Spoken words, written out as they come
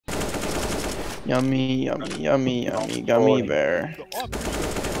Yummy, yummy, yummy, yummy, gummy bear.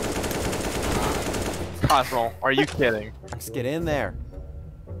 Cosmo, are you kidding? Fox, get in there.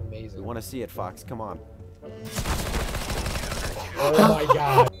 Amazing. We want to see it, Fox. Come on. Oh my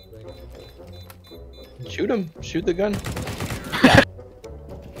god. Shoot him. Shoot the gun.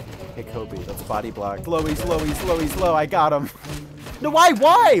 Hey, Kobe, let's body block. Slowy, slowy, slowy, slow. I got him. No, why?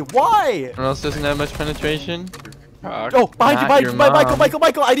 Why? Someone else doesn't have much penetration. Oh, behind you, Not your mom.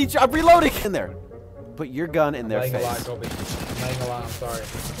 Michael. I need you. I'm reloading. In there. Put your gun in their I'm laying a lot, face. Kobe. I'm laying a lot, I'm sorry.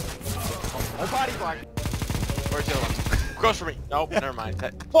 Oh, body block. Where's the other one? Close for me. Nope, never mind.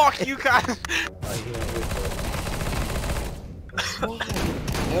 Fuck you guys.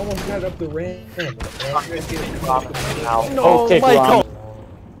 I almost got up the ramp. No, Okay, Michael.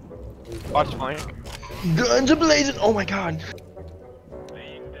 Watch flank. Guns ablazing. Oh my god.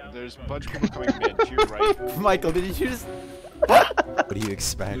 There's a bunch of people coming mid to your right. Michael, did you just? What do you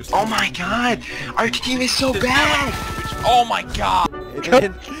expect? Oh my god! Our team is so bad! Oh my god!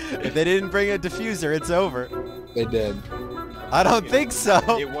 If they didn't bring a diffuser, it's over. They did. I don't think so.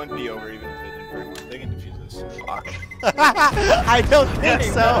 It won't be over even if they didn't bring one. They can defuse this. Fuck. I don't think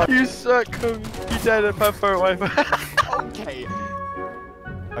so. You suck, Kobe. You died at Pepper Wi-Fi. Okay.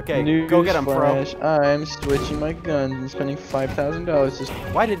 Okay, go get him, bro. Newsflash, I'm switching my guns and spending $5,000 just.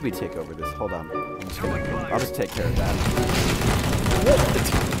 Why did we take over this? Hold on. I'll just take care of that.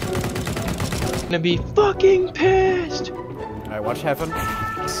 Gonna be fucking pissed. Alright, watch heaven.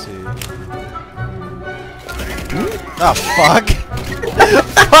 Let's see. Oh, fuck.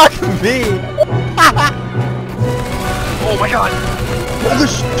 Fuck me. Oh my god! Oh,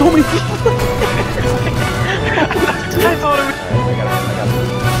 there's so many people. I thought it was. I got it.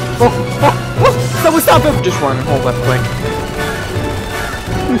 Oh, someone stop him! Just run, hold left click.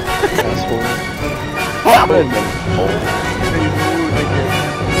 Asshole.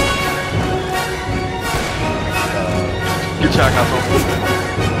 Good shot, Cosmo.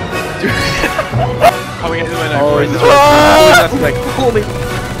 How we gonna do it now? Oh, This no. way. That's like, holy.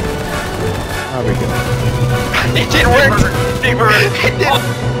 There we go. It didn't work! It didn't!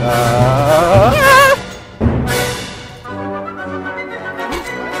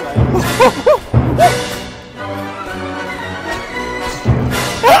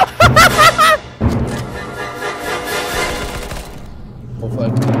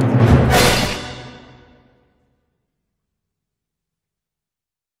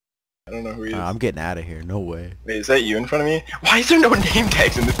 I don't know who he is. I'm getting out of here. No way. Wait, is that you in front of me? Why is there no name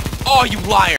tags in this? Oh, you liar!